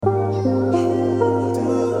Do you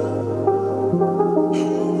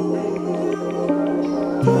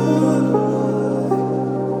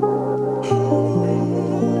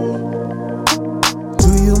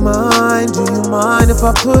mind if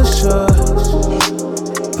I push up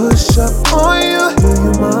on you?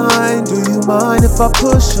 Do you mind if I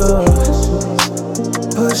push up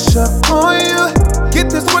on you? Get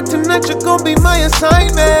this work tonight, you're gon' be my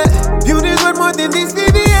assignment. Beauty's worth more than these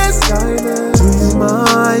VVS diamonds. Do you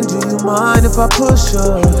mind if I push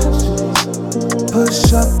up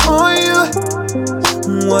on you?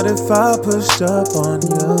 What if I pushed up on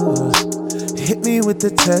you? Hit me with the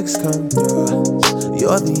text, come through.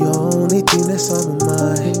 You're the only thing that's on my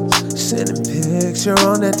mind. Sending picture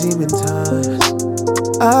on that demon time.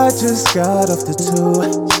 I just got off the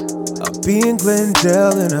 2. I'll be in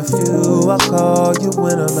Glendale in a few. I'll call you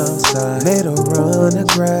when I'm outside. Made a run to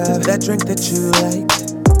grab that drink that you like.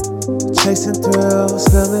 Chasing thrills,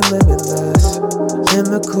 feeling limitless. In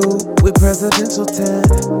the coupe with presidential tent.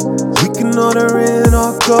 We can order in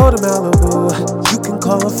or go to Malibu. You can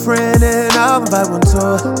call a friend and I'll invite one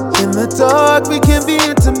too. In the dark we can be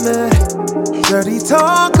intimate. Dirty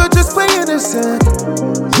talk or just play innocent.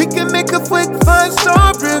 We can make a quick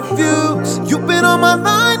 5-star reviews. You've been on my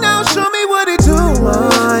mind now, show me what it do. Do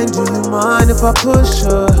you mind if I push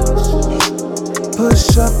up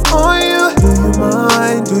on you? Do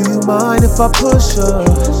you mind if I push up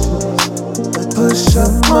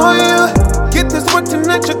on you? Get this work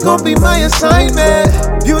tonight, you're gon' be my assignment.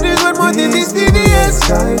 Beauty's worth more than these VVS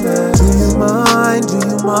diamonds. Do you mind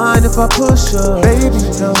if I push up?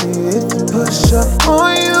 Baby, tell me if you push up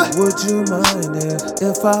on you. Would you mind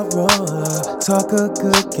if I roll up? Talk a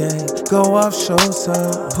good game, go off, show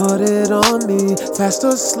some. Put it on me,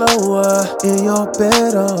 faster, slower. In your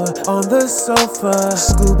bed or on the sofa.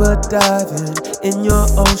 Scuba diving in your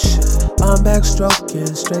ocean. I'm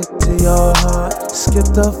backstroking straight to your heart. Skip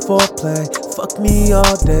the foreplay, fuck me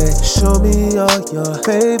all day. Show me all your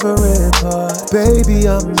favorite parts. Baby,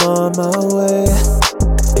 I'm on my way.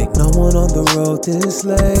 Ain't no one on the road this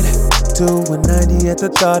late. Doing 90 at the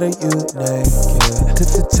thought of you naked. Took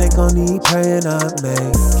the tank on E, praying I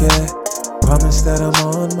make it. Promise that I'm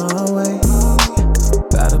on my way.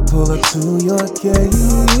 Gotta pull up to your gate.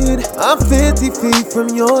 I'm 50 feet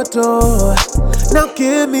from your door. Now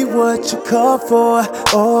give me what you call for.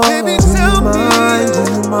 Oh, baby, tell me, do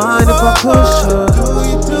you mind if I push up?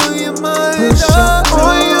 Do you mind? Push up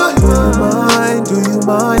on you. Do you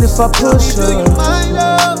mind if I push up?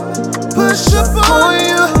 Push up on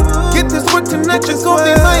you. Get this work tonight, you're gon'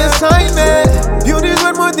 be my assignment. Beauty's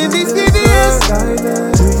worth more than these VVS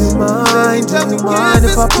diamonds. Do you mind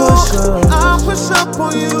if I push up? I'll push up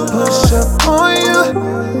on you. Push up on you.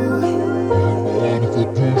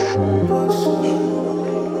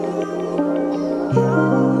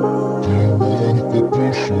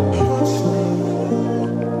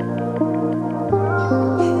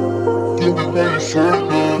 Give me my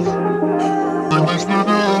assignment.